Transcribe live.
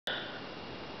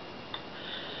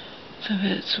So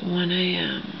it's 1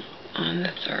 a.m. on the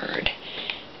 3rd,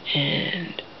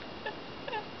 and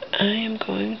I am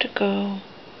going to go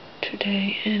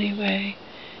today anyway,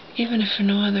 even if for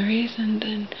no other reason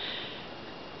than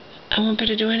I won't be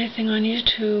able to do anything on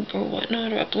YouTube or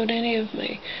whatnot, or upload any of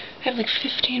my... I have like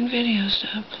 15 videos to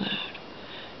upload,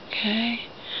 okay?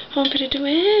 I won't be able to do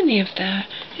any of that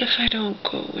if I don't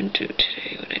go and do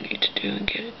today what I need to do and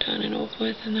get it done and over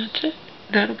with, and that's it.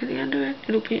 That'll be the end of it.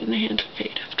 It'll be in the hands of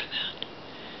fate after that.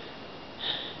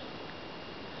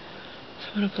 So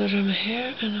I'm gonna blow dry my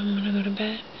hair, and I'm gonna go to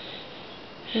bed,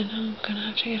 and I'm gonna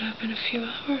have to get up in a few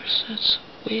hours. That's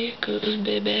the way it goes,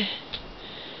 baby.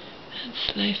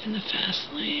 That's life in the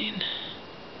fast lane.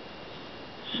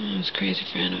 It's crazy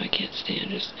for Anna. I can't stand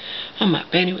just... I'm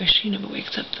up anyway. She never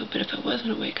wakes up though, but if I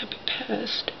wasn't awake, I'd be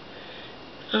pissed.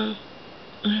 I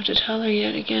have to tell her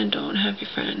yet again, don't have your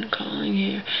friend calling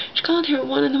here. She called here at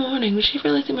 1 in the morning. Would she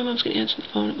really think my mom's going to answer the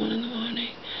phone at 1 in the morning?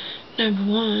 Number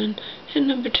one. And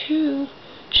number two,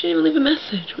 she didn't even leave a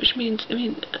message, which means, I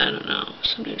mean, I don't know.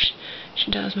 Sometimes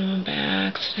she dials my mom by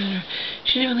accident, or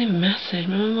she didn't even leave a message.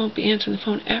 My mom won't be answering the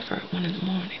phone ever at 1 in the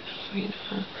morning, though, you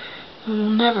know. We'll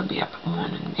never be up at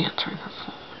 1 and answering her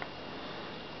phone.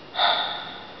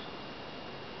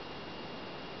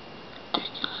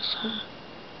 Ridiculous, huh?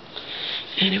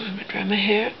 Anyway, I'm going to dry my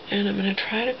hair, and I'm going to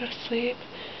try to go to sleep,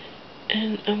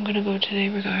 and I'm going to go today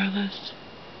regardless.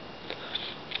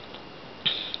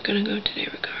 I'm going to go today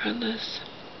regardless.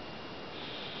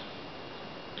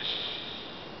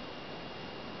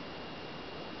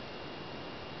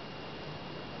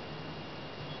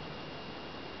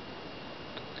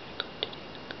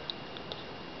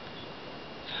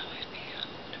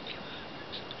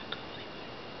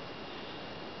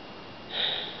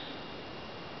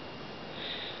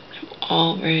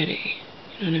 All ready,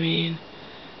 you know what I mean?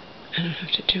 I don't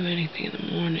have to do anything in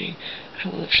the morning. I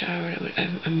will have showered,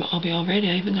 I'll be all ready.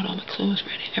 I even got all my clothes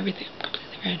ready, everything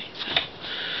completely ready.